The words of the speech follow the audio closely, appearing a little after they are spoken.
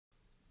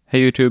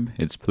Hey YouTube,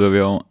 it's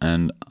Pluvio,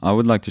 and I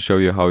would like to show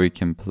you how you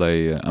can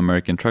play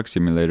American Truck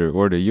Simulator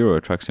or the Euro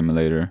Truck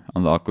Simulator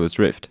on the Oculus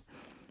Rift.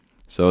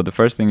 So the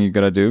first thing you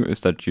gotta do is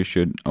that you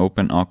should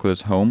open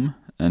Oculus Home,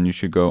 and you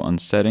should go on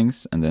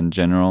Settings and then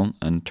General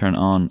and turn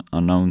on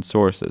Unknown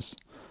Sources.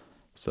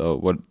 So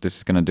what this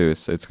is gonna do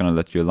is it's gonna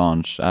let you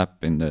launch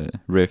app in the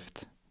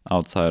Rift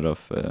outside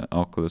of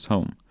Oculus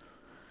Home.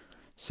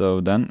 So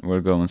then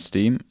we'll go on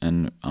Steam,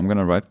 and I'm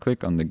gonna right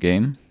click on the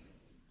game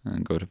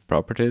and go to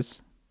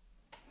Properties.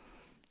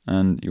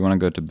 And you want to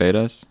go to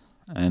betas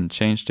and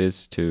change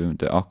this to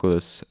the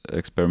Oculus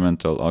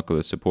experimental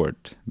Oculus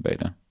support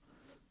beta.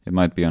 It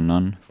might be on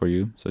none for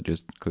you, so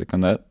just click on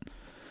that,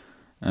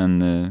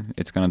 and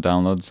it's gonna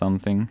download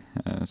something,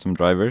 some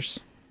drivers.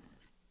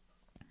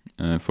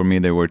 For me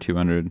they were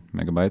 200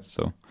 megabytes,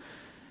 so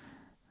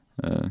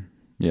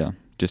yeah,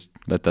 just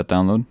let that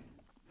download.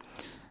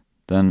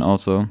 Then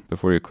also,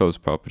 before you close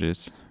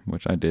properties,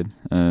 which I did,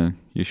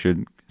 you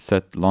should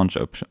set launch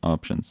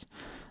options.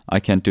 I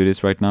can't do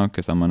this right now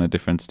because I'm on a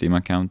different Steam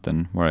account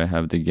than where I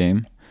have the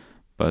game,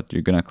 but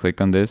you're gonna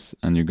click on this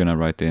and you're gonna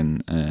write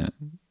in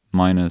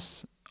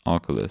minus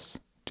Oculus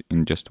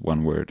in just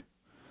one word.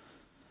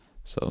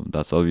 So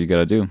that's all you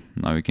gotta do.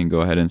 Now you can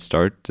go ahead and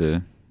start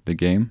the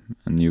game,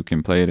 and you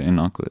can play it in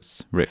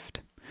Oculus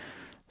Rift.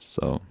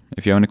 So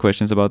if you have any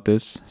questions about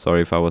this,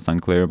 sorry if I was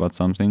unclear about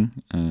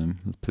something,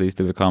 please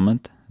leave a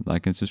comment,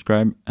 like and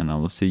subscribe, and I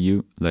will see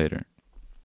you later.